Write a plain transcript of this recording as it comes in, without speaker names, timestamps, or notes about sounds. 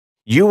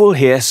You will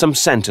hear some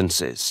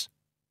sentences.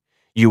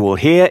 You will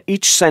hear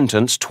each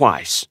sentence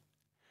twice.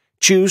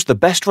 Choose the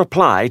best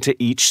reply to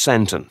each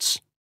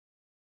sentence.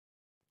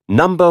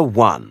 Number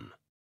 1.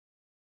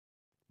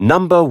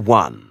 Number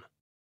 1.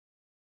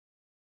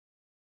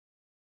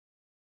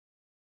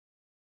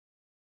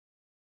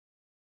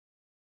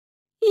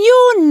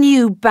 Your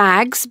new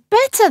bag's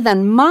better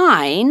than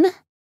mine.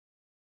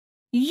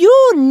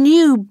 Your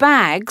new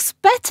bag's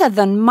better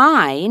than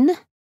mine.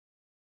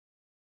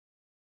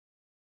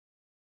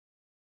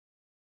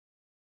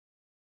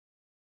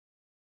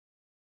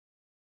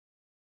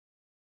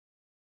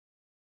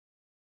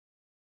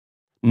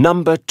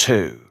 Number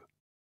 2.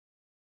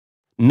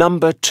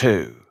 Number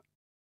 2.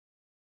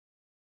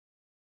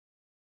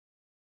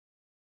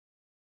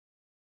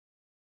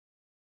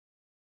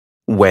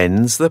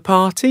 When's the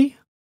party?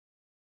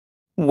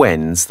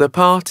 When's the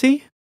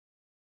party?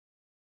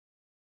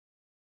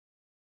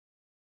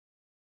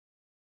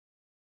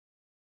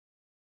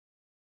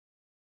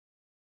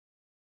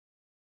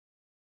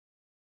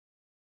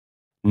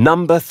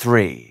 Number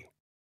 3.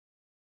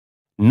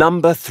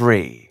 Number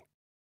 3.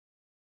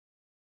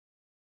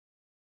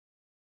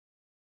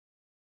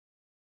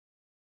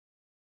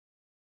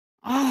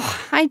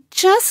 Oh, I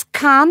just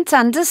can't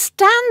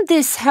understand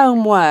this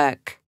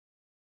homework.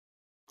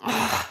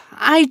 Oh,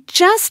 I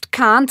just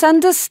can't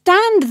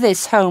understand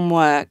this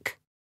homework.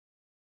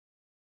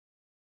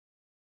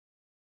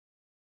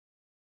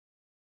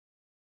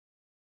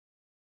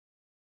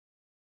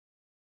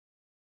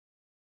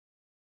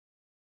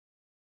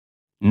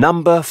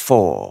 Number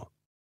 4.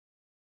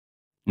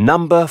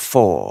 Number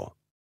 4.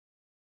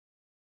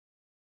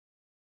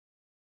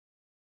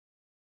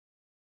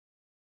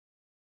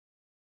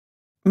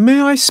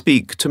 May I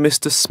speak to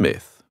Mr.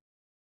 Smith?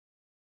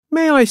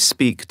 May I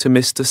speak to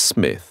Mr.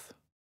 Smith?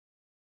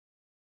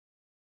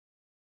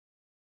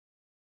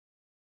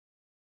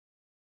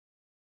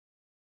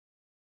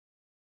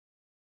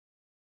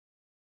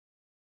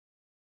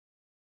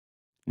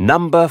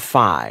 Number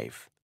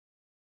 5.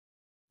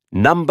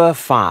 Number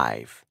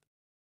 5.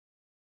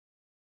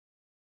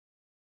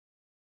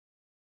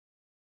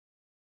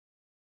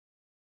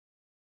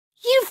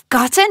 You've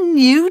got a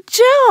new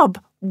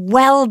job.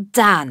 Well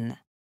done.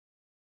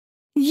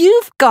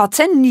 You've got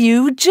a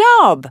new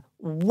job.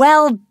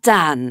 Well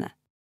done.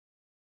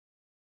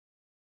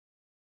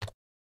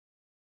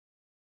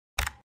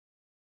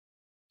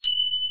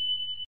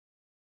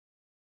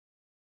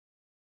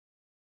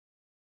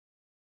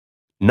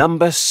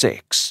 Number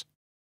 6.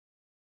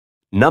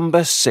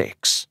 Number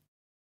 6.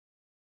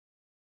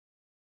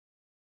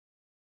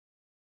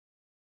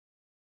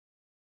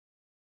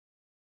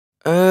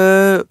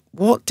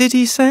 What did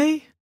he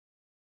say?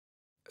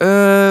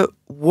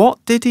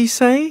 What did he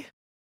say?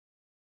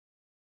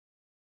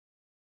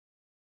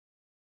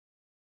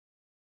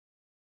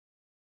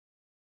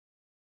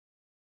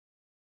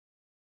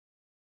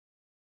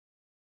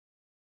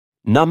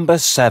 Number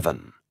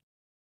 7.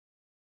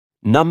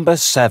 Number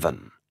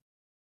 7.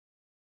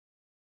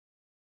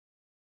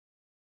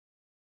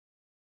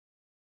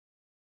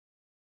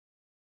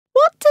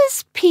 What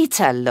does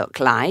Peter look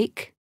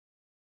like?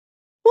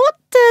 What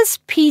does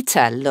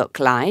Peter look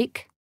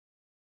like?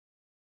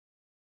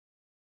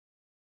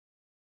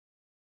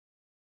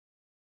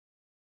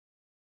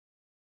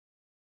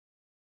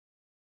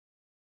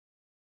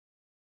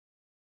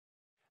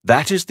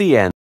 That is the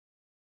end.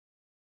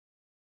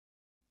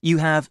 You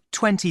have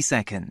 20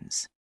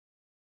 seconds.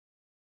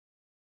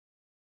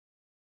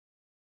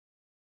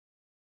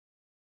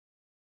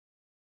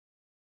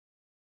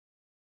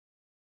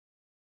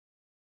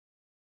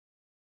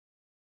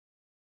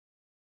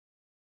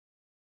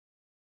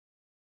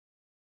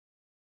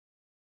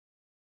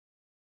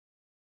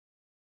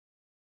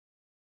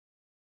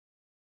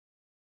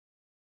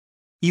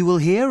 You will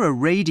hear a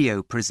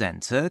radio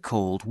presenter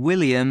called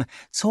William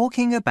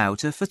talking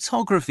about a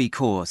photography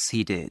course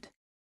he did.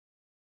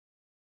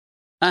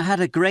 I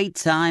had a great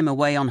time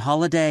away on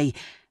holiday,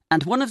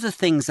 and one of the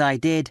things I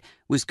did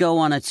was go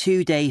on a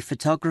 2-day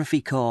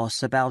photography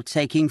course about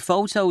taking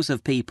photos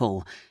of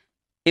people.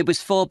 It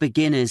was for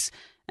beginners,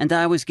 and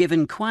I was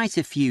given quite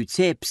a few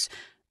tips,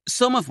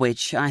 some of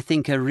which I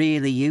think are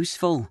really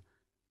useful.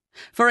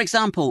 For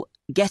example,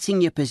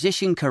 getting your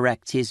position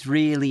correct is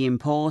really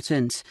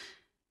important.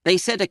 They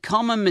said a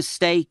common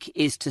mistake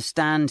is to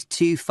stand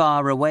too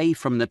far away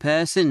from the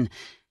person.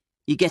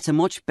 You get a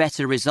much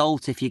better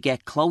result if you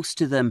get close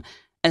to them,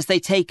 as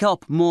they take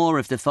up more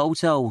of the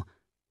photo.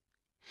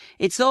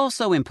 It's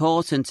also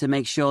important to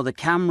make sure the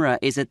camera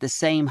is at the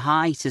same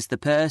height as the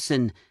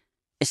person,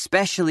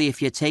 especially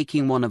if you're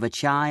taking one of a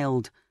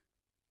child.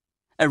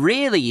 A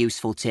really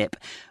useful tip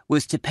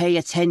was to pay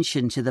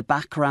attention to the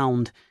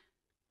background.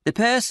 The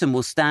person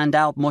will stand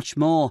out much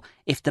more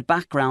if the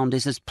background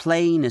is as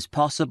plain as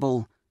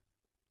possible.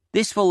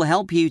 This will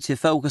help you to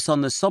focus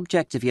on the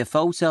subject of your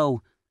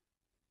photo.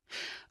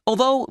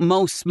 Although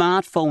most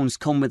smartphones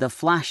come with a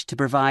flash to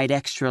provide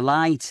extra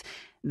light,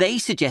 they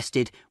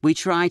suggested we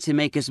try to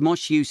make as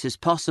much use as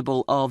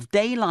possible of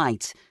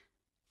daylight.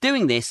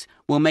 Doing this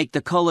will make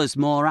the colours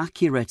more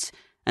accurate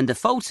and the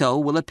photo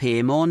will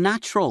appear more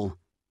natural.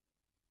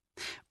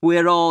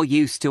 We're all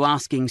used to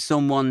asking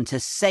someone to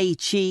say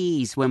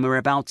cheese when we're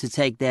about to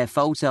take their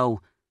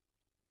photo.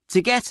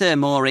 To get a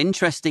more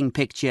interesting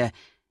picture,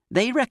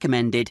 they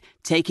recommended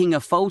taking a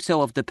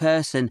photo of the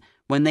person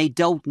when they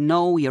don't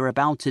know you're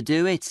about to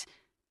do it.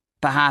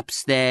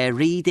 Perhaps they're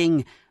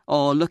reading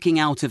or looking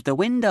out of the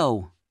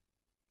window.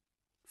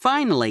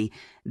 Finally,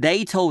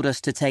 they told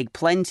us to take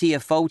plenty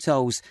of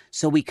photos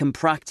so we can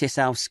practice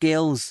our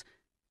skills.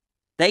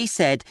 They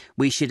said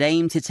we should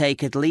aim to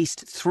take at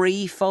least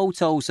 3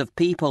 photos of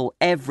people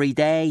every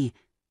day.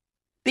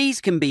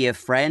 These can be of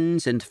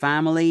friends and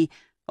family,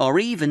 or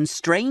even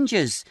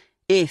strangers,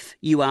 if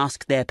you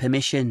ask their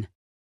permission.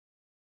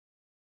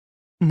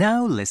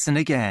 Now listen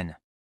again.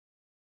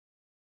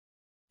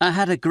 I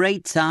had a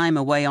great time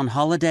away on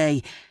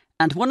holiday,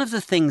 and one of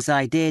the things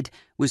I did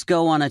was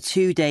go on a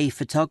 2-day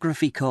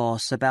photography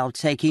course about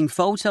taking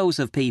photos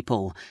of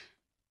people.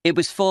 It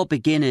was for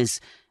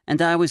beginners,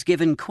 and I was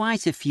given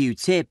quite a few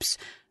tips,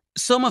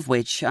 some of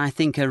which I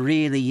think are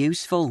really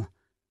useful.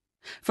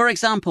 For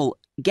example,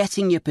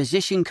 getting your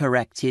position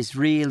correct is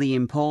really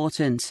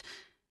important.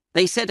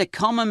 They said a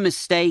common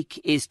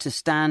mistake is to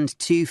stand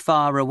too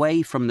far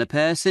away from the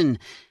person.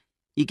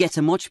 You get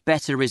a much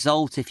better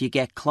result if you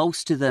get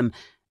close to them,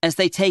 as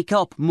they take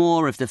up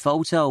more of the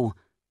photo.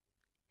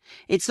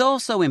 It's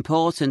also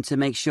important to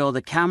make sure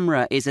the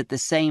camera is at the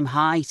same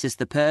height as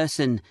the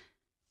person,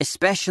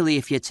 especially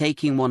if you're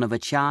taking one of a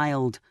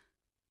child.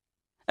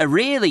 A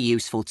really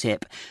useful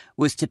tip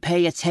was to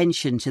pay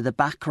attention to the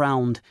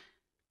background.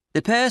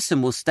 The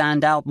person will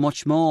stand out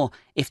much more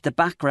if the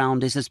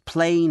background is as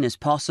plain as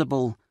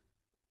possible.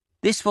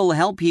 This will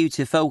help you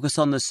to focus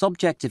on the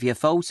subject of your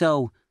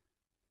photo.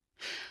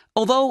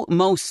 Although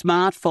most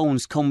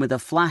smartphones come with a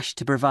flash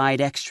to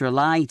provide extra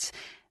light,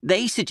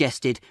 they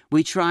suggested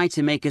we try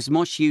to make as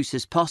much use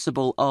as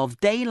possible of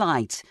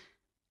daylight.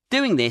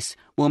 Doing this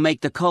will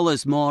make the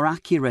colours more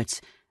accurate,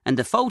 and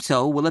the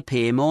photo will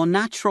appear more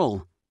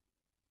natural.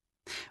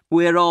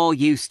 We're all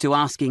used to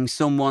asking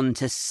someone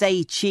to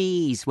say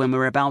cheese when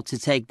we're about to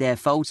take their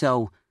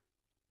photo.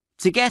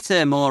 To get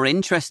a more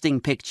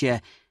interesting picture,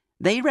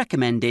 they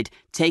recommended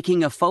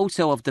taking a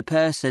photo of the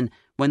person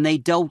when they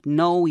don't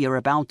know you're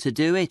about to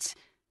do it.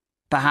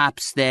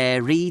 Perhaps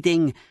they're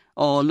reading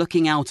or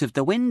looking out of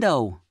the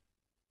window.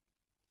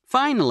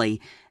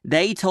 Finally,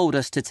 they told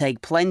us to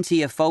take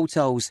plenty of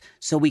photos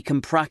so we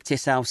can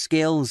practice our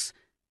skills.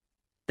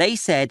 They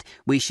said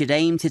we should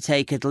aim to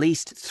take at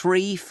least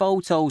 3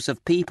 photos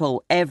of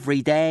people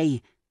every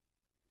day.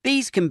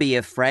 These can be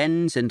of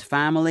friends and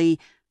family,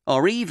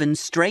 or even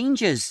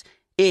strangers,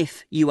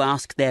 if you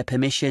ask their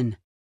permission.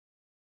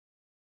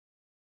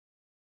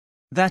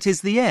 That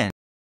is the end.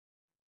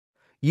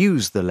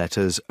 Use the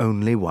letters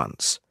only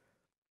once.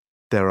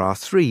 There are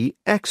 3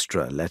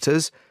 extra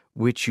letters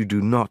which you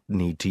do not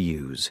need to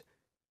use.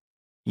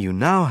 You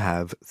now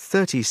have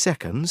 30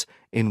 seconds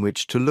in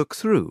which to look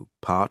through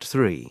Part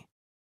 3.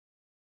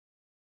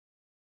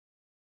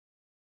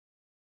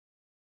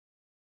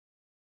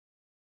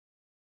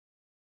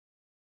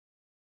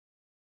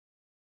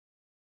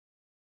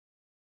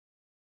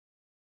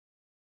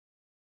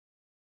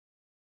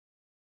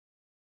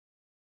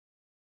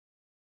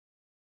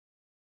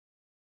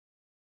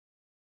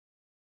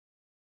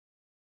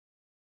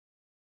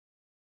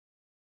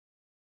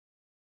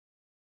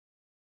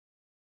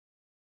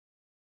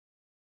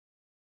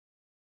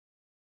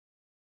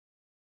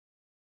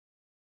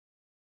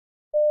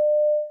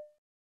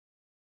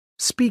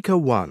 Speaker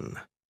 1.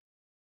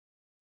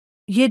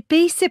 You'd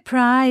be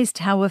surprised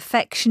how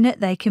affectionate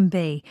they can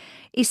be,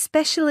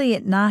 especially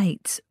at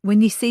night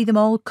when you see them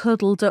all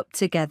cuddled up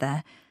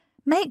together.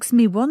 Makes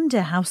me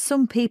wonder how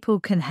some people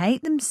can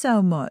hate them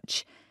so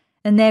much.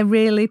 And they're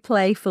really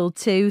playful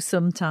too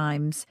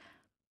sometimes.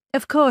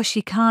 Of course,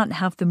 you can't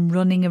have them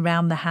running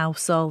around the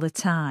house all the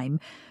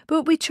time,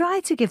 but we try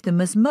to give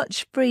them as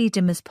much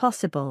freedom as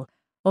possible,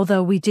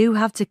 although we do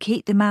have to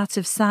keep them out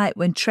of sight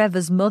when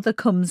Trevor's mother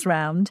comes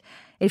round.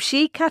 If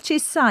she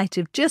catches sight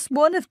of just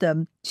one of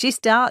them, she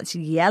starts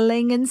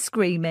yelling and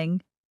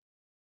screaming.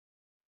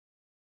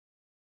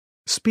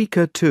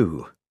 Speaker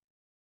 2.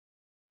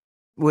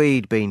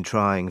 We'd been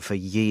trying for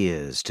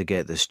years to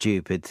get the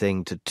stupid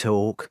thing to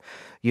talk,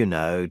 you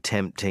know,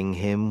 tempting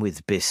him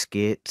with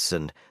biscuits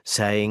and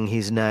saying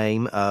his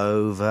name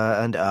over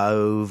and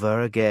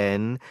over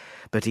again,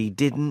 but he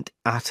didn't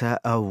utter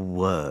a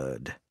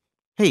word.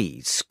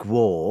 He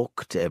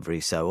squawked every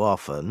so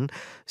often,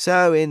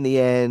 so in the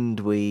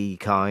end we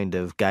kind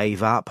of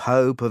gave up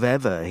hope of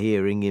ever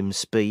hearing him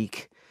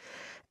speak.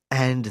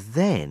 And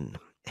then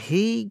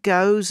he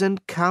goes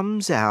and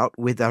comes out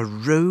with a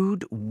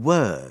rude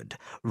word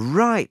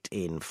right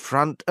in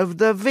front of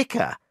the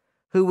vicar,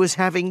 who was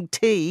having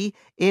tea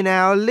in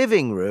our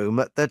living room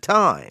at the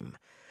time.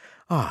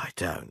 I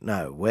don't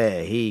know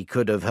where he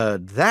could have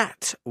heard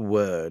that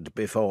word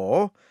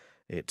before.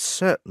 It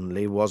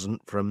certainly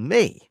wasn't from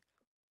me.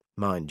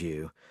 Mind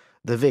you,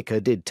 the vicar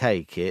did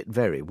take it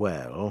very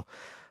well,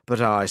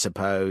 but I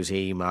suppose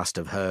he must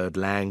have heard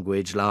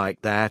language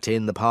like that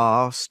in the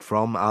past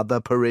from other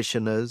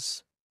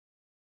parishioners.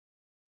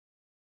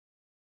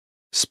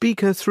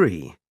 Speaker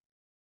 3.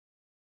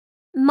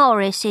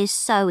 Morris is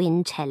so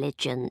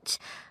intelligent.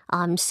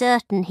 I'm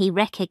certain he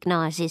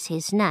recognises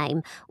his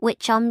name,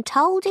 which I'm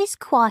told is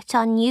quite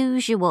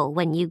unusual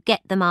when you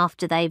get them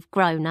after they've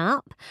grown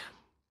up.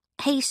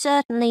 He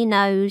certainly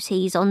knows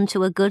he's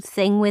onto a good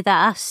thing with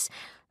us,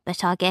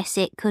 but I guess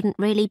it couldn't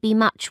really be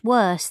much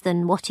worse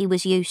than what he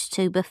was used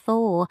to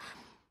before.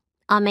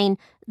 I mean,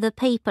 the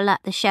people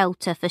at the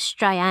shelter for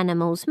stray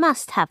animals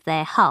must have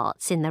their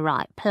hearts in the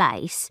right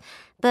place,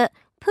 but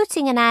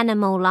putting an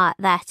animal like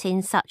that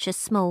in such a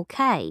small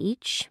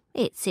cage,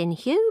 it's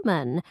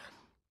inhuman.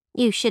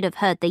 You should have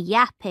heard the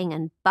yapping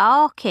and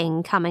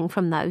barking coming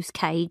from those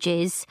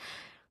cages.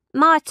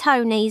 My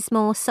Tony's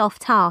more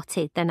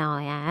soft-hearted than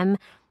I am.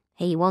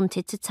 He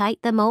wanted to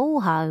take them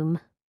all home.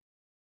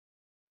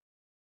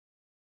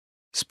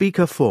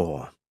 Speaker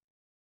 4.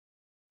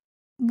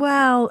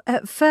 Well,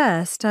 at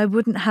first I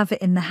wouldn't have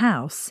it in the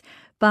house,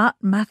 but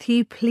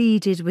Matthew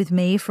pleaded with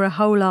me for a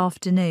whole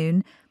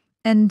afternoon,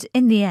 and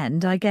in the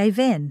end I gave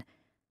in.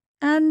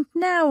 And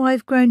now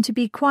I've grown to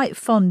be quite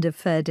fond of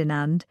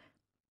Ferdinand.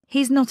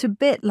 He's not a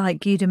bit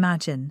like you'd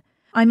imagine.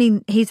 I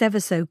mean, he's ever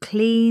so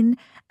clean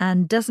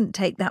and doesn't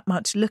take that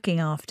much looking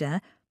after,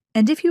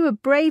 and if you were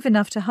brave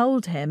enough to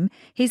hold him,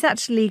 he's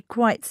actually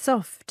quite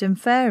soft and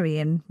furry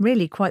and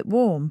really quite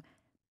warm.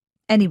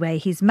 Anyway,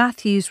 he's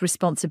Matthew's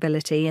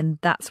responsibility, and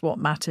that's what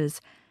matters.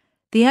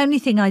 The only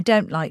thing I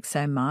don't like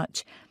so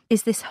much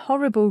is this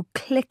horrible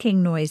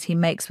clicking noise he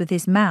makes with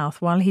his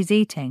mouth while he's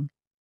eating.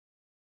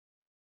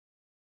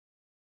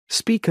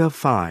 Speaker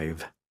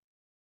 5.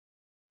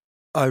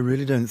 I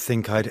really don't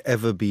think I'd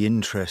ever be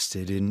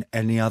interested in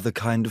any other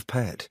kind of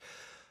pet.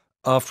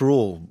 After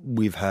all,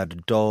 we've had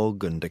a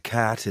dog and a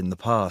cat in the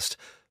past,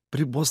 but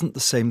it wasn't the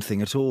same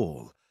thing at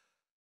all.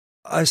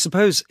 I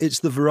suppose it's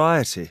the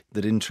variety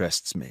that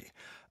interests me.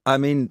 I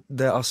mean,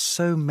 there are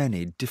so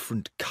many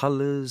different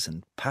colours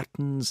and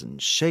patterns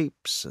and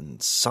shapes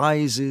and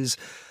sizes,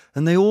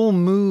 and they all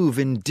move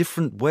in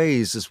different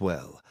ways as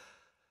well.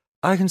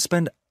 I can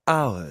spend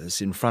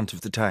hours in front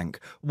of the tank,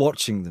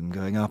 watching them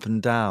going up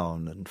and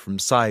down and from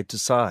side to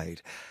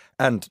side.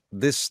 And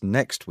this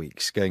next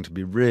week's going to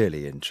be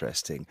really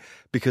interesting,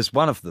 because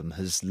one of them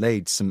has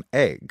laid some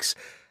eggs,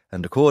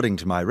 and according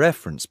to my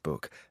reference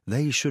book,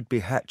 they should be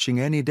hatching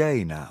any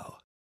day now.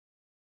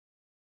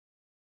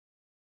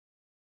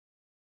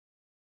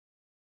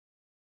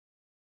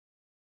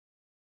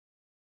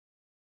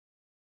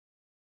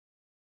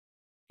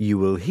 You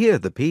will hear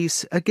the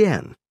piece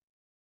again.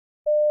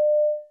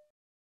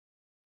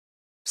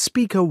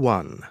 Speaker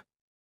 1.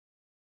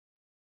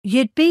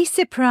 You'd be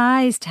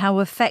surprised how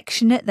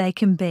affectionate they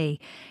can be,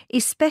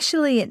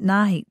 especially at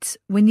night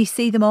when you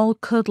see them all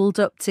cuddled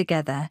up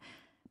together.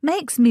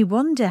 Makes me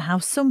wonder how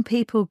some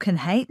people can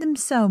hate them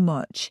so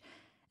much.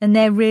 And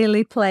they're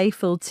really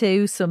playful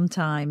too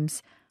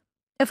sometimes.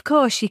 Of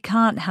course, you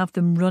can't have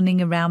them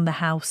running around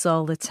the house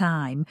all the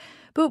time,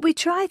 but we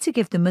try to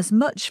give them as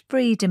much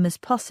freedom as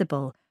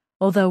possible,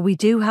 although we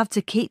do have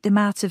to keep them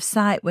out of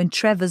sight when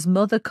Trevor's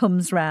mother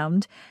comes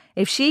round.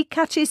 If she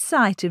catches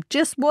sight of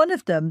just one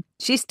of them,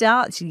 she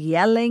starts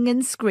yelling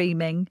and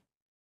screaming.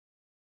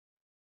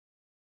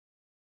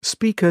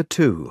 Speaker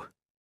 2.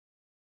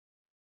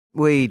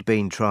 We'd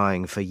been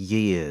trying for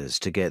years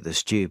to get the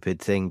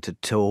stupid thing to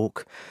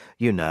talk,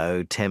 you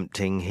know,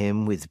 tempting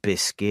him with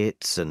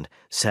biscuits and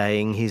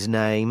saying his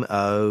name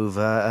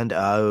over and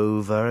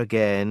over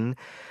again,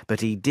 but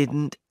he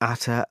didn't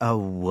utter a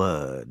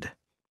word.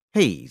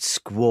 He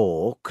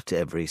squawked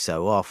every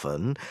so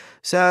often,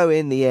 so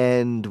in the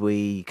end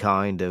we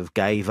kind of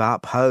gave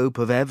up hope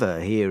of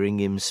ever hearing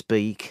him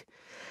speak.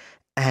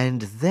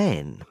 And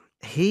then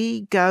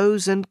he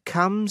goes and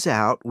comes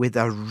out with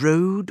a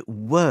rude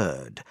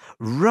word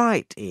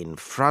right in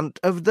front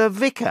of the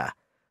vicar,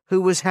 who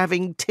was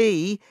having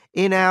tea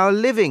in our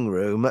living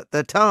room at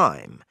the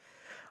time.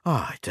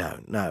 I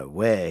don't know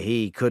where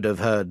he could have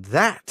heard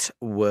that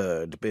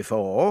word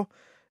before.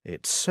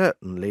 It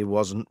certainly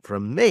wasn't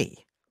from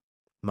me.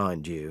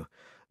 Mind you,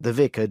 the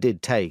vicar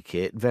did take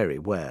it very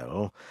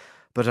well,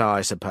 but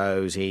I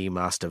suppose he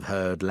must have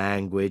heard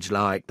language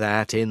like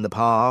that in the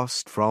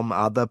past from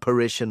other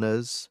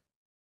parishioners.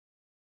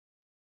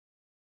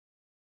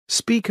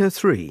 Speaker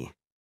 3.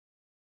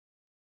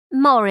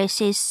 Morris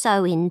is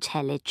so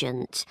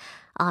intelligent.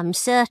 I'm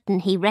certain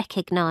he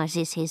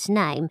recognises his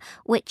name,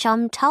 which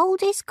I'm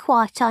told is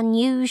quite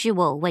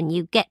unusual when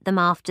you get them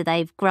after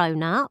they've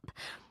grown up.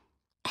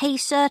 He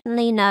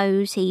certainly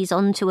knows he's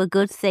onto a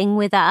good thing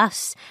with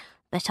us,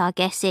 but I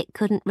guess it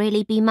couldn't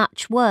really be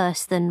much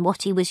worse than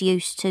what he was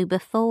used to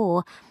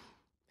before.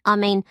 I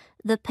mean,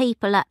 the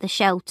people at the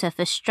shelter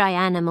for stray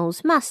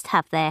animals must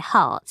have their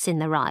hearts in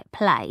the right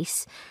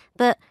place,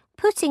 but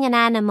putting an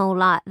animal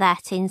like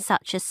that in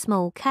such a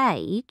small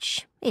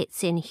cage,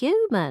 it's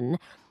inhuman.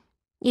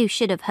 You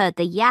should have heard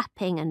the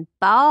yapping and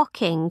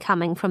barking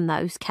coming from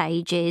those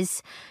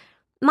cages.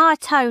 My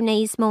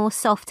Tony's more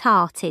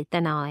soft-hearted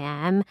than I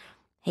am.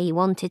 He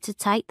wanted to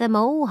take them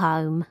all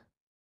home.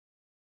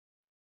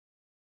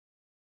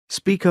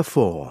 Speaker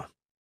 4.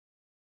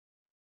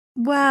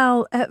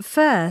 Well, at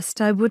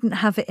first I wouldn't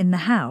have it in the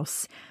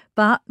house,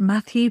 but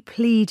Matthew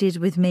pleaded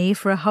with me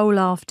for a whole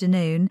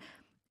afternoon,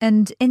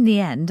 and in the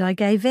end I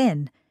gave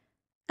in.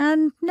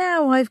 And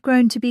now I've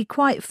grown to be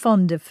quite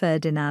fond of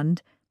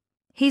Ferdinand.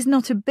 He's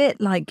not a bit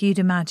like you'd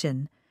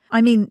imagine.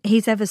 I mean,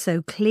 he's ever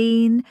so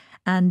clean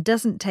and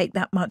doesn't take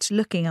that much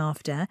looking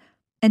after,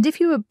 and if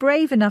you were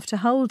brave enough to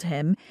hold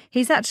him,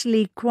 he's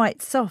actually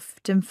quite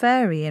soft and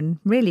furry and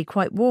really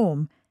quite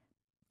warm.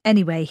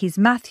 Anyway, he's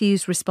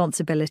Matthew's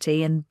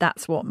responsibility, and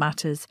that's what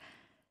matters.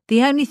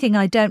 The only thing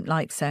I don't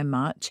like so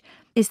much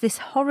is this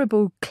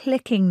horrible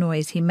clicking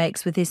noise he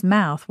makes with his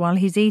mouth while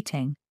he's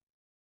eating.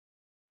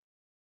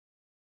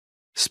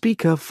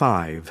 Speaker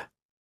 5.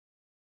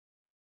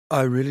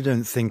 I really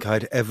don't think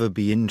I'd ever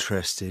be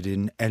interested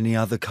in any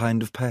other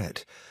kind of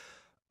pet.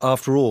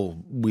 After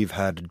all, we've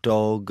had a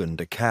dog and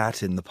a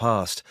cat in the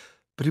past,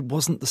 but it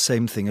wasn't the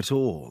same thing at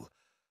all.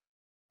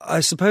 I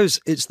suppose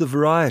it's the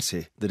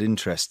variety that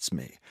interests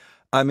me.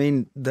 I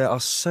mean, there are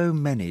so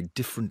many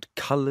different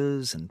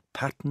colours and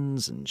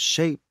patterns and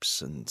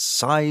shapes and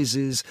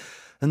sizes,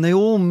 and they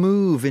all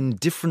move in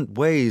different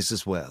ways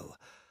as well.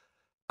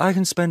 I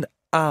can spend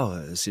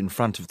hours in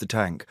front of the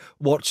tank,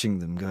 watching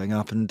them going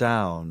up and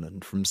down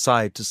and from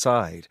side to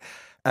side.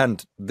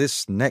 And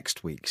this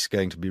next week's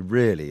going to be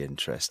really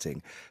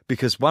interesting,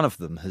 because one of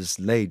them has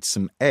laid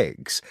some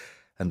eggs,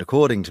 and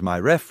according to my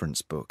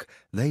reference book,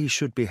 they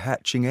should be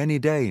hatching any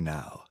day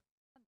now.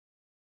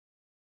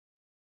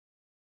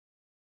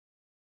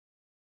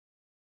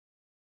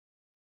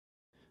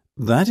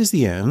 That is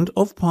the end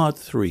of part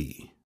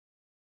 3.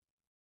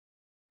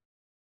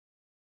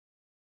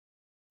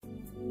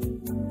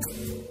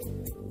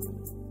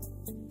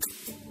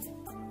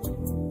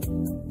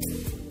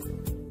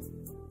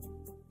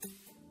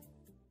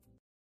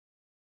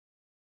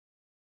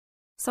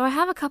 So I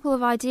have a couple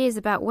of ideas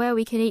about where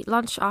we can eat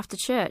lunch after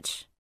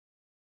church.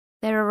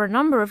 There are a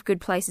number of good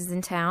places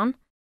in town,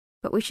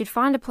 but we should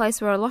find a place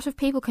where a lot of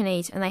people can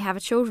eat and they have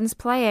a children's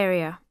play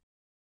area.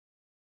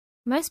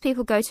 Most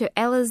people go to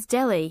Ella's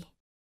Deli,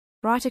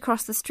 right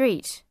across the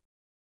street,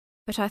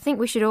 but I think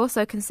we should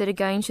also consider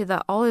going to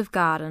the Olive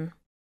Garden.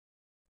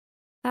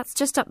 That's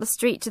just up the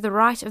street to the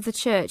right of the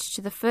church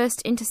to the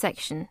first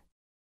intersection.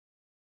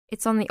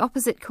 It's on the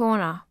opposite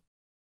corner.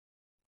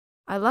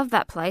 I love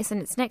that place, and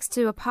it's next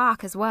to a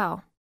park as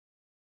well.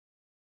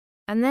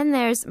 And then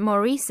there's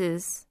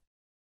Maurice's.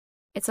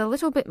 It's a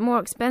little bit more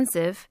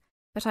expensive,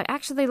 but I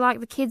actually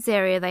like the kids'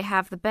 area they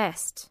have the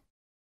best.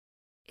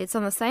 It's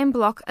on the same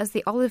block as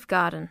the Olive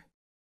Garden,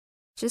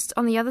 just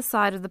on the other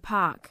side of the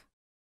park.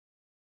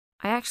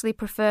 I actually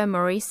prefer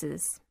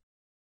Maurice's.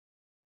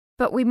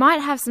 But we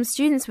might have some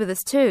students with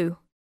us too,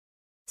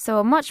 so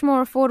a much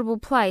more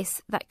affordable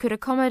place that could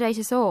accommodate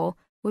us all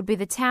would be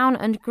the Town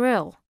and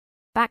Grill,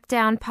 back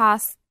down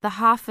past the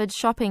Harford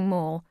shopping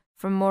mall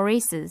from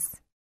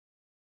Maurice's.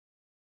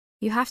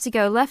 You have to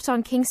go left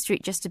on King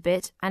Street just a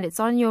bit, and it's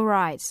on your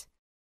right.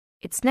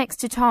 It's next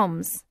to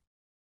Tom's,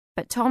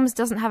 but Tom's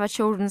doesn't have a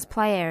children's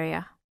play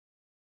area.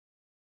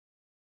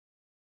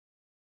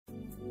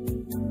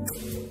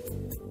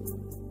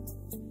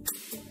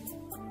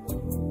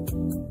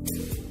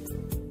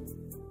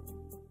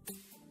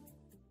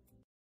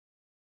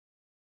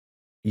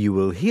 You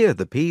will hear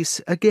the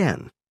piece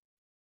again.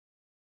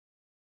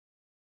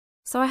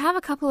 So I have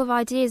a couple of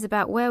ideas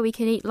about where we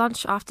can eat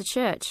lunch after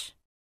church.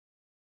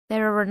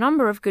 There are a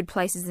number of good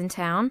places in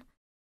town,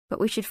 but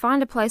we should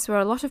find a place where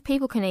a lot of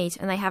people can eat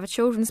and they have a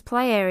children's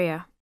play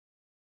area.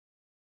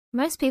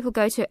 Most people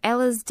go to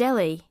Ella's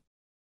Deli,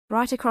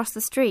 right across the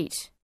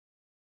street,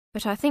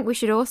 but I think we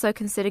should also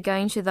consider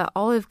going to the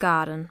Olive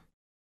Garden.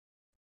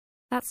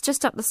 That's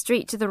just up the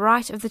street to the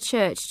right of the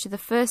church to the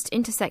first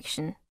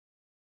intersection.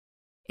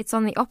 It's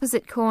on the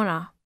opposite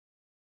corner.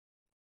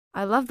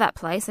 I love that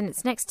place, and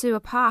it's next to a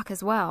park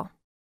as well.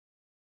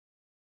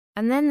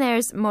 And then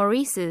there's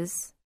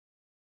Maurice's.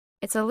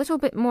 It's a little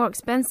bit more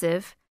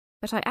expensive,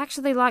 but I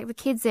actually like the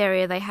kids'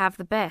 area they have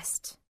the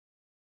best.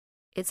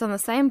 It's on the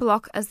same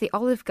block as the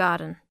Olive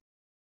Garden,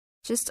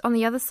 just on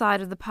the other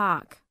side of the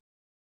park.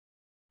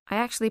 I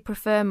actually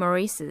prefer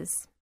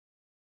Maurice's.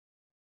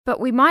 But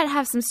we might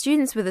have some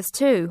students with us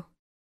too,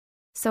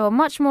 so a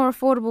much more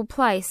affordable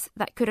place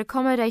that could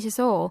accommodate us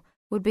all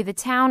would be the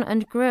Town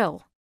and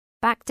Grill,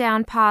 back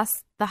down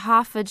past the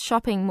Harford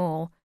shopping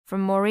mall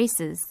from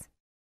Maurice's.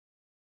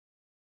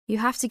 You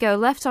have to go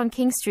left on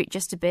King Street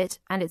just a bit,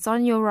 and it's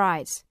on your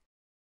right.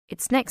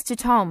 It's next to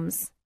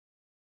Tom's,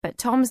 but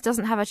Tom's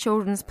doesn't have a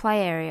children's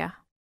play area.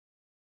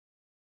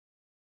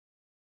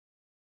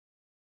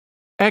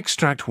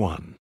 Extract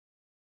 1.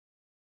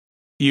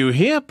 You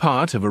hear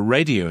part of a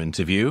radio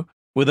interview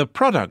with a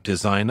product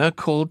designer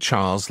called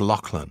Charles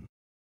Lachlan.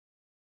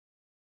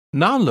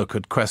 Now look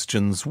at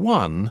questions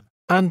 1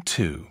 and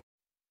 2.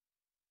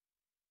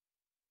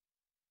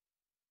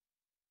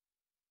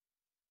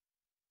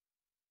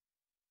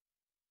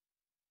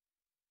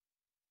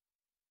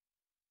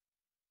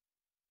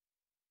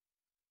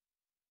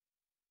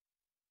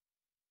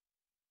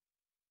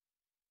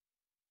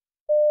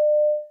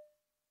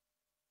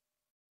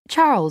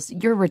 Charles,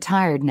 you're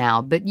retired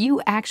now, but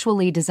you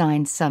actually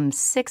designed some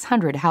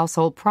 600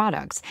 household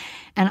products,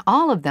 and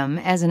all of them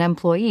as an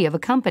employee of a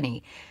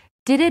company.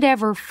 Did it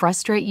ever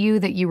frustrate you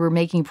that you were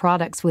making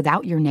products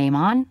without your name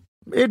on?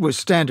 It was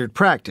standard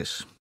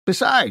practice.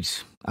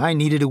 Besides, I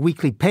needed a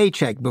weekly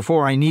paycheck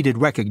before I needed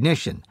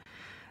recognition.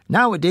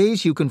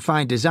 Nowadays, you can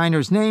find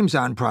designers' names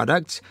on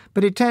products,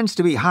 but it tends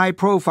to be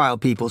high-profile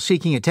people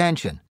seeking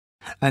attention.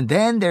 And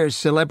then there's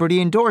celebrity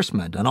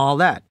endorsement and all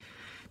that.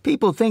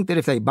 People think that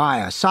if they buy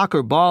a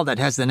soccer ball that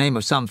has the name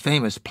of some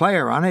famous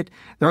player on it,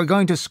 they're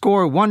going to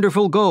score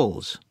wonderful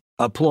goals.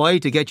 A ploy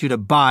to get you to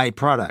buy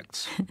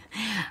products.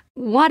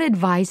 What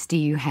advice do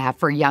you have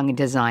for young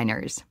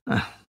designers?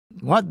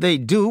 What they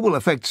do will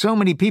affect so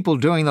many people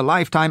during the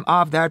lifetime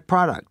of that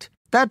product.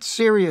 That's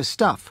serious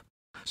stuff.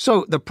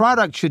 So the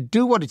product should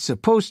do what it's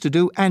supposed to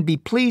do and be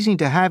pleasing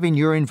to have in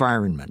your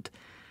environment.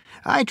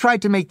 I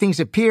tried to make things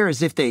appear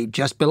as if they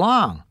just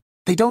belong.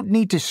 They don't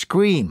need to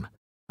scream.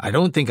 I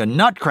don't think a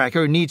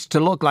nutcracker needs to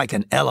look like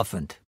an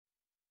elephant.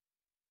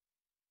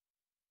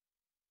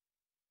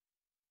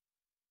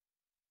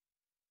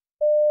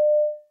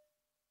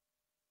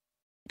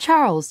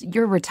 Charles,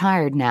 you're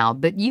retired now,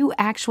 but you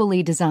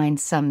actually designed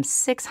some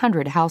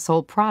 600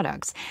 household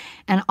products,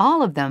 and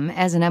all of them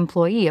as an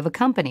employee of a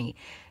company.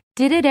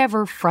 Did it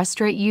ever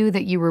frustrate you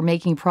that you were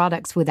making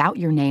products without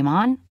your name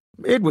on?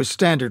 It was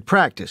standard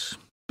practice.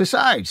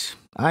 Besides,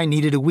 I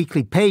needed a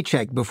weekly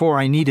paycheck before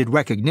I needed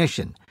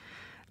recognition.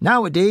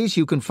 Nowadays,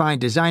 you can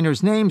find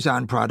designers' names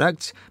on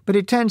products, but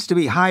it tends to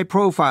be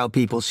high-profile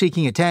people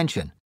seeking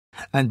attention.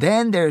 And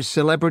then there's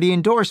celebrity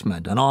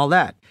endorsement and all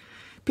that.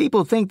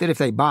 People think that if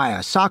they buy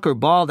a soccer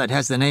ball that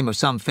has the name of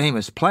some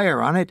famous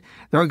player on it,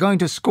 they're going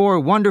to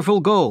score wonderful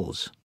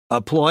goals. A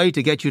ploy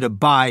to get you to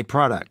buy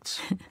products.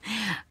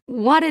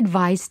 What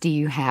advice do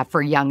you have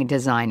for young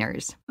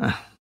designers?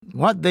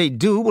 What they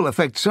do will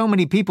affect so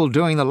many people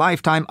during the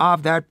lifetime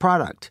of that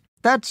product.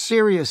 That's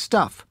serious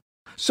stuff.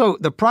 So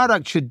the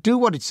product should do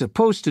what it's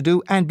supposed to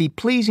do and be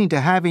pleasing to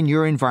have in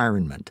your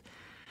environment.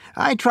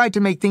 I tried to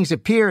make things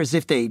appear as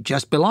if they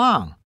just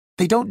belong.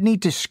 They don't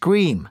need to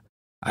scream.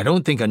 I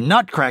don't think a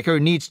nutcracker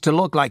needs to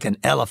look like an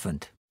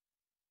elephant.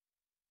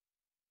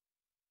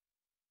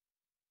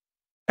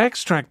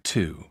 Extract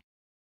 2.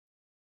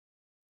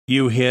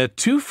 You hear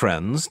two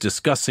friends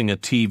discussing a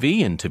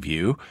TV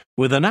interview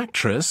with an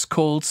actress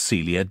called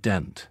Celia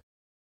Dent.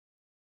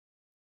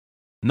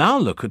 Now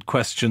look at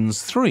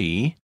questions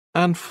 3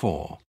 and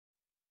 4.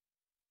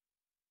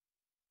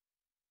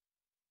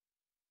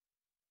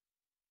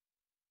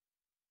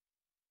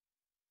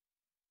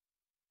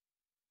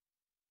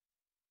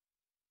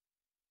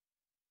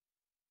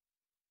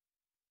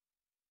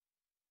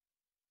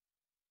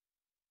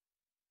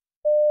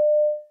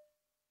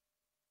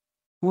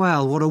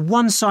 Well, what a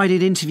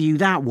one-sided interview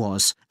that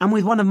was, and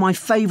with one of my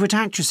favourite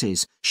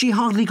actresses. She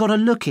hardly got a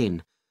look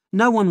in.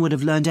 No one would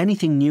have learned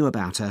anything new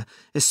about her,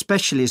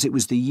 especially as it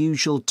was the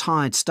usual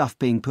tired stuff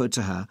being put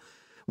to her.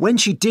 When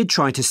she did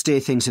try to steer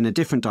things in a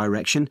different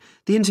direction,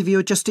 the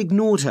interviewer just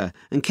ignored her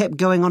and kept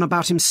going on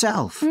about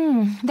himself.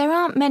 There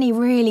aren't many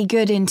really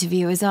good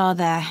interviewers, are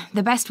there?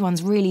 The best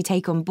ones really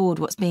take on board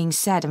what's being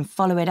said and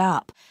follow it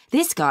up.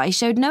 This guy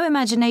showed no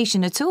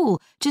imagination at all,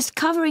 just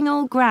covering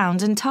old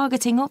ground and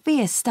targeting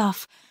obvious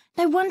stuff.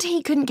 No wonder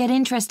he couldn't get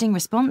interesting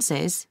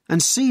responses.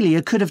 And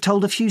Celia could have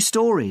told a few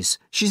stories.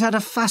 She's had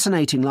a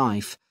fascinating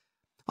life.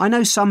 I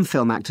know some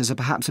film actors are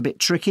perhaps a bit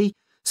tricky.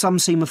 Some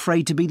seem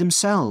afraid to be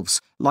themselves,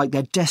 like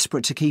they're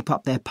desperate to keep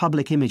up their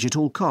public image at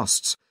all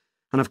costs.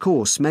 And of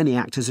course, many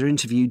actors are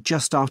interviewed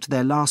just after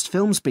their last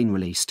film's been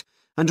released,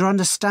 and are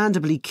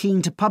understandably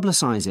keen to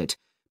publicise it,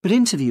 but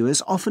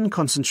interviewers often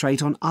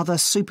concentrate on other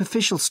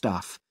superficial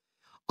stuff.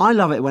 I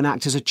love it when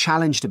actors are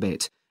challenged a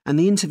bit, and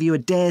the interviewer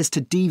dares to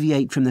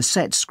deviate from the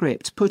set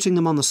script, putting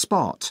them on the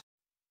spot.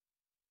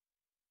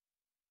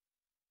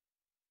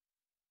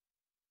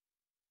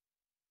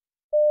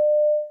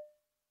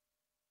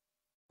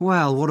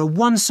 Well, what a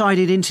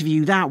one-sided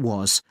interview that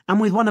was,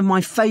 and with one of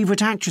my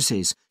favourite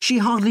actresses. She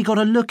hardly got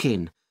a look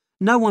in.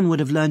 No one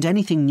would have learned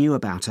anything new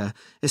about her,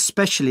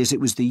 especially as it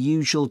was the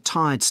usual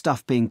tired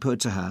stuff being put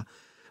to her.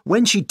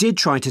 When she did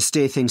try to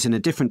steer things in a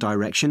different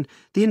direction,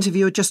 the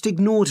interviewer just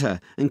ignored her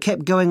and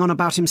kept going on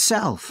about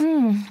himself.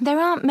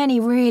 There aren't many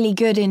really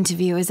good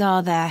interviewers,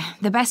 are there?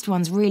 The best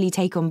ones really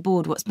take on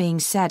board what's being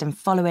said and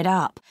follow it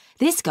up.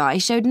 This guy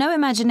showed no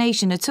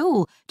imagination at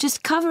all,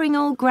 just covering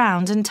old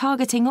ground and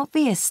targeting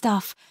obvious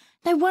stuff.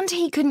 No wonder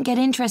he couldn't get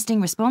interesting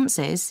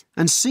responses.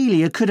 And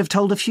Celia could have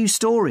told a few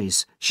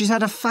stories. She's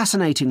had a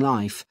fascinating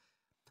life.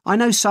 I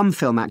know some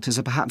film actors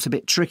are perhaps a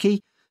bit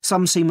tricky.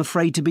 Some seem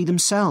afraid to be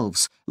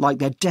themselves, like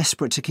they're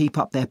desperate to keep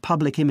up their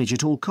public image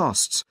at all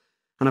costs.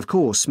 And of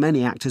course,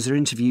 many actors are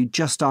interviewed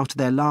just after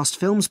their last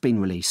film's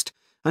been released,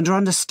 and are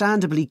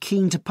understandably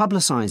keen to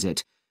publicise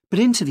it, but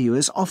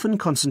interviewers often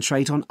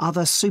concentrate on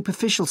other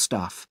superficial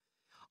stuff.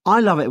 I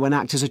love it when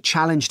actors are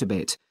challenged a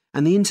bit,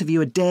 and the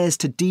interviewer dares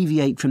to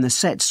deviate from the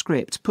set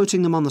script,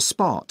 putting them on the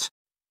spot.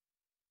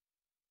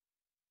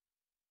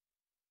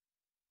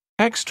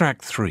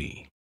 Extract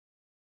 3.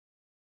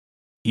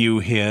 You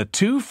hear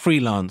two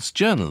freelance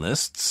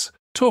journalists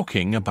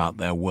talking about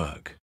their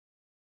work.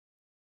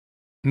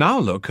 Now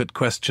look at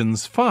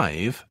questions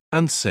 5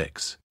 and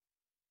 6.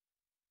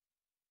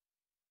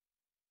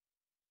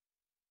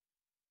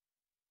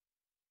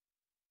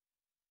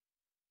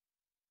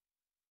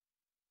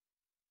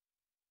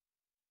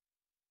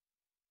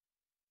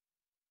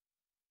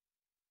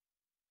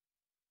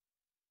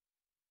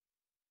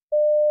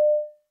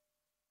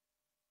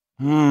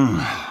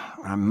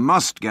 I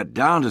must get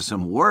down to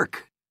some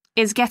work.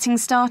 Is getting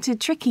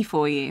started tricky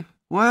for you?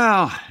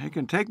 Well, it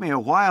can take me a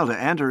while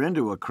to enter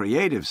into a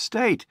creative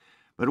state,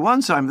 but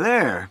once I'm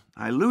there,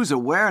 I lose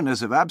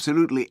awareness of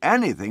absolutely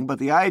anything but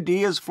the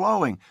ideas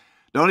flowing.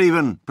 Don't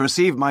even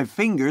perceive my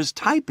fingers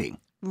typing.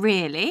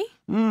 Really?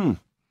 And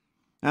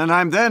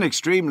I'm then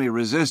extremely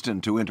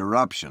resistant to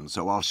interruption,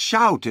 so I'll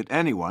shout at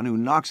anyone who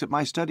knocks at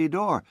my study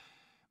door.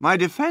 My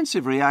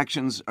defensive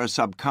reactions are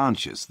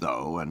subconscious,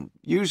 though, and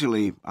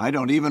usually I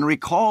don't even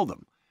recall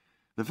them.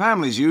 The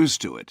family's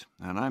used to it,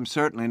 and I'm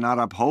certainly not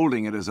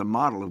upholding it as a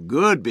model of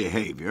good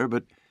behavior,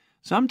 but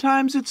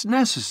sometimes it's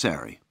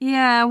necessary.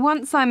 Yeah,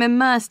 once I'm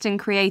immersed in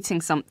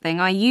creating something,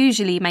 I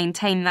usually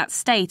maintain that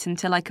state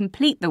until I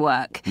complete the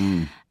work.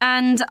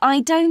 And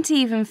I don't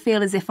even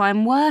feel as if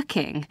I'm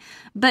working.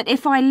 But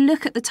if I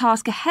look at the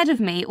task ahead of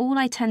me, all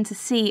I tend to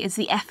see is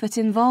the effort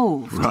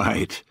involved.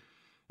 Right.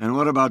 And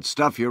what about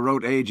stuff you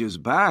wrote ages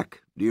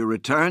back? Do you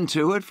return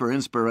to it for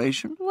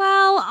inspiration?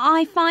 Well,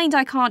 I find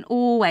I can't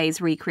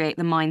always recreate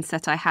the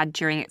mindset I had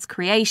during its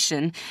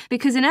creation,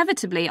 because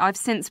inevitably I've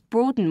since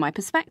broadened my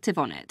perspective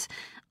on it.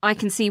 I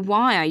can see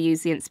why I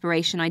used the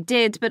inspiration I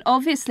did, but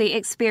obviously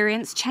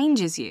experience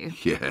changes you.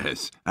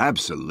 Yes,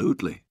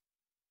 absolutely.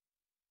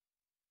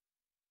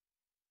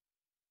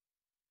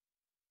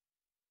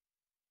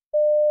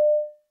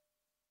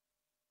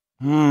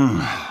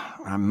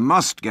 I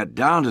must get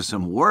down to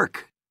some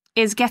work.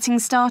 Is getting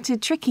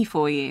started tricky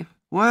for you?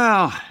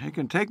 Well, it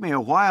can take me a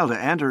while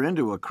to enter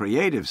into a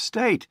creative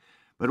state,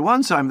 but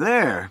once I'm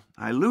there,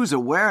 I lose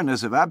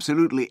awareness of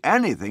absolutely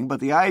anything but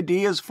the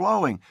ideas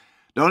flowing.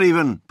 Don't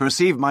even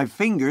perceive my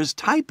fingers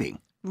typing.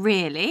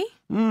 Really?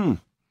 And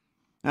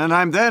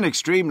I'm then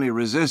extremely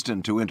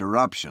resistant to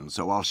interruption,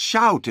 so I'll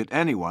shout at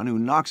anyone who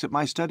knocks at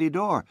my study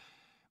door.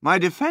 My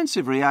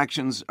defensive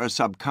reactions are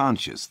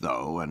subconscious,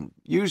 though, and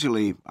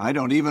usually I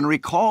don't even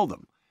recall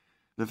them.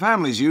 The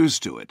family's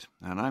used to it,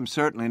 and I'm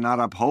certainly not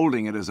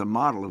upholding it as a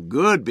model of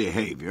good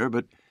behavior,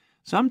 but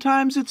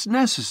sometimes it's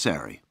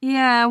necessary.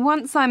 Yeah,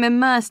 once I'm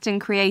immersed in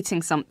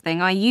creating something,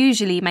 I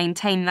usually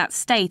maintain that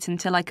state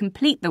until I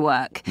complete the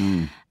work.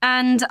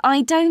 And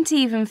I don't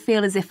even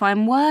feel as if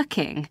I'm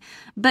working.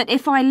 But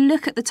if I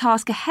look at the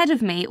task ahead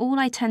of me, all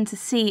I tend to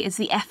see is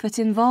the effort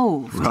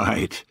involved.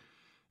 Right.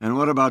 And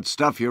what about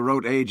stuff you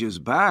wrote ages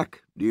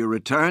back? Do you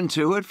return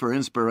to it for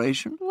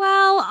inspiration?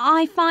 Well,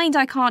 I find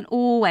I can't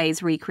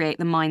always recreate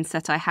the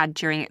mindset I had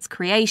during its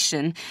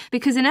creation,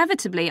 because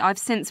inevitably I've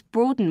since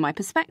broadened my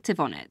perspective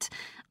on it.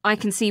 I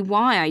can see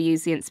why I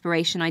used the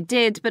inspiration I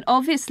did, but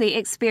obviously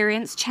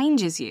experience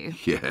changes you.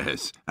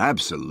 Yes,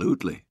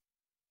 absolutely.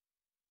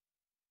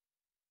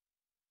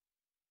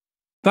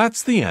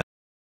 That's the end.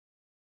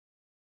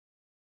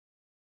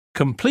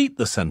 Complete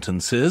the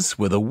sentences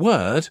with a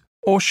word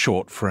or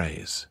short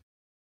phrase.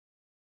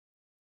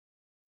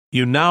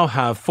 You now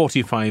have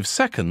 45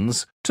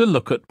 seconds to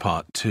look at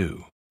part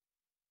 2.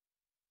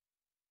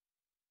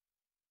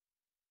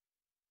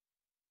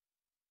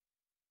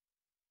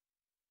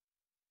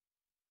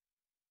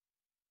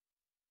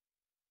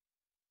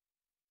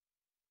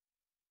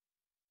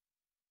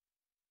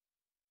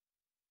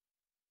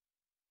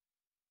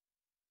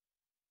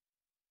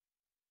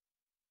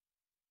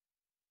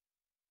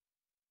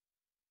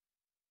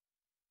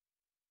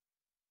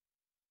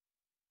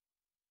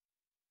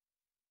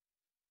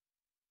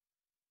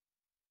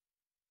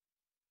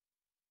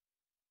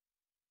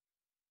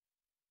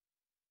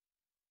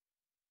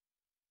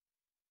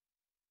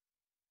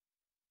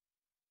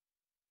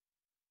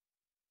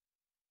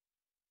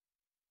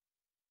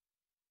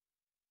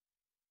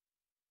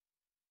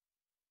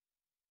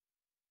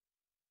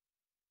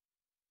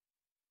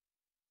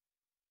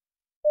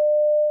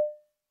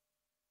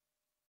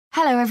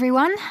 Hello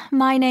everyone,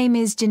 my name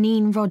is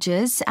Janine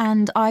Rogers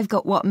and I've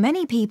got what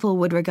many people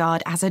would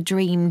regard as a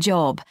dream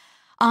job.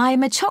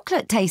 I'm a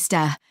chocolate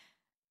taster.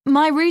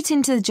 My route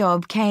into the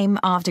job came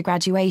after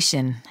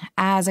graduation.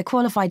 As a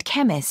qualified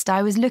chemist,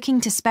 I was looking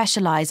to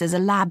specialise as a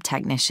lab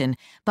technician,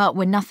 but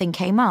when nothing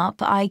came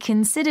up, I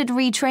considered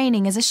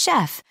retraining as a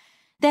chef.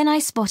 Then I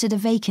spotted a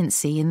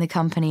vacancy in the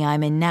company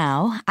I'm in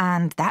now,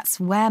 and that's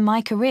where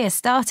my career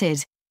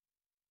started.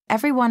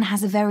 Everyone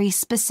has a very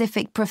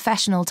specific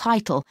professional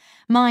title,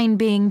 mine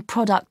being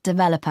product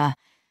developer.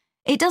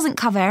 It doesn't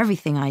cover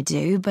everything I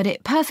do, but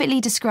it perfectly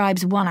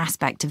describes one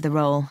aspect of the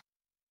role.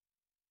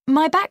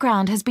 My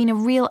background has been a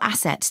real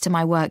asset to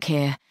my work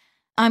here.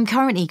 I'm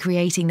currently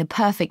creating the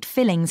perfect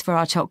fillings for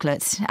our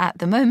chocolates. At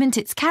the moment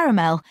it's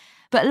caramel,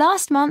 but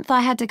last month I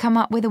had to come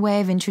up with a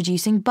way of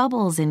introducing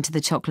bubbles into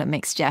the chocolate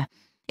mixture.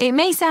 It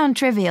may sound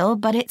trivial,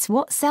 but it's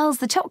what sells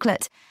the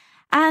chocolate.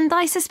 and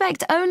I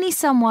suspect only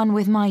someone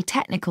with my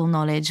technical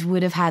knowledge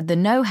would have had the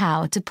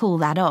know-how to pull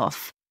that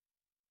off.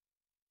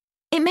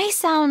 It may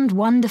sound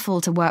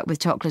wonderful to work with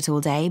chocolate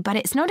all day, but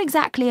it's not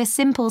exactly a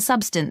simple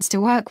substance to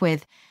work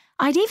with.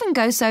 I'd even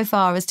go so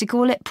far as to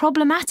call it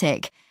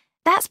problematic.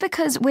 That's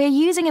because we're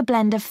using a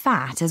blend of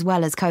fat as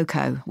well as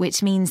cocoa,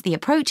 which means the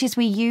approaches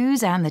we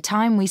use and the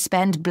time we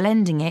spend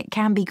blending it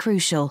can be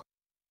crucial.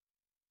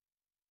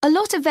 A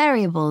lot of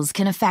variables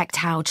can affect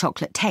how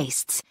chocolate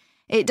tastes.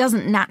 It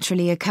doesn't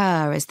naturally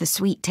occur as the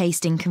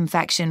sweet-tasting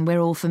confection we're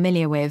all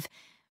familiar with.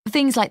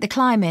 Things like the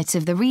climate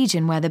of the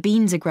region where the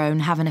beans are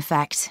grown have an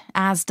effect,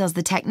 as does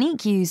the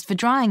technique used for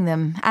drying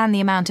them and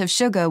the amount of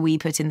sugar we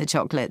put in the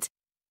chocolate.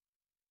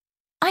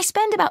 I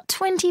spend about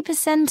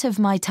 20% of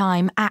my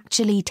time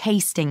actually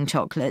tasting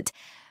chocolate,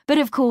 but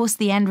of course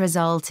the end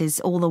result is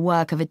all the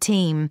work of a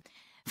team.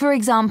 For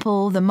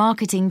example, the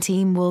marketing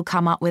team will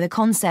come up with a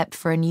concept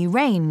for a new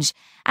range,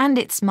 and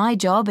it's my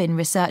job in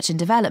research and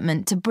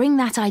development to bring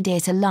that idea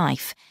to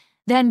life.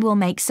 Then we'll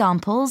make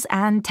samples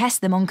and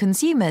test them on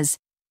consumers.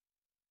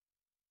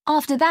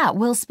 After that,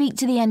 we'll speak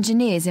to the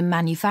engineers in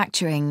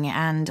manufacturing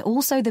and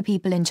also the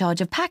people in charge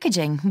of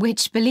packaging,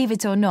 which, believe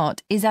it or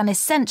not, is an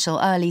essential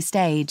early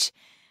stage.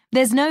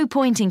 There's no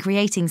point in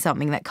creating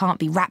something that can't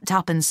be wrapped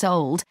up and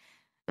sold.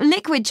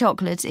 Liquid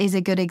chocolate is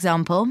a good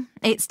example.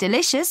 It's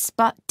delicious,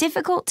 but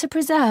difficult to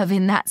preserve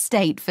in that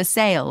state for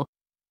sale.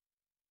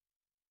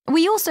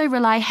 We also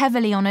rely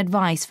heavily on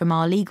advice from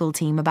our legal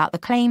team about the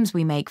claims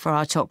we make for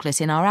our chocolate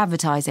in our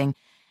advertising,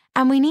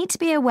 and we need to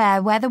be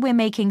aware whether we're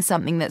making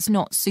something that's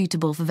not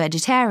suitable for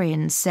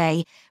vegetarians,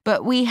 say,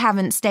 but we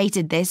haven't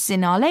stated this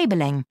in our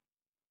labelling.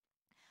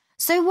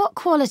 So what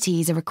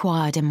qualities are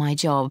required in my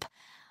job?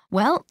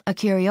 Well, a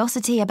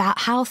curiosity about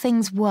how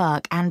things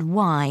work and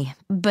why,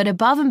 but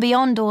above and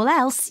beyond all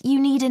else, you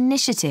need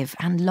initiative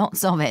and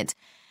lots of it.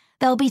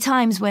 There'll be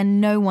times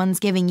when no one's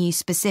giving you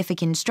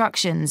specific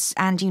instructions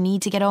and you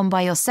need to get on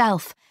by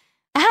yourself.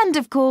 And,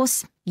 of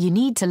course, you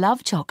need to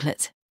love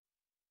chocolate.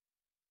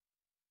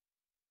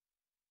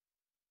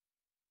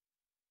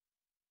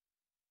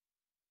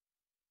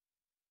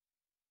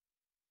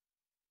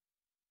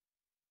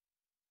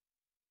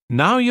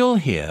 Now you'll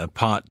hear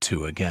part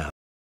 2 again.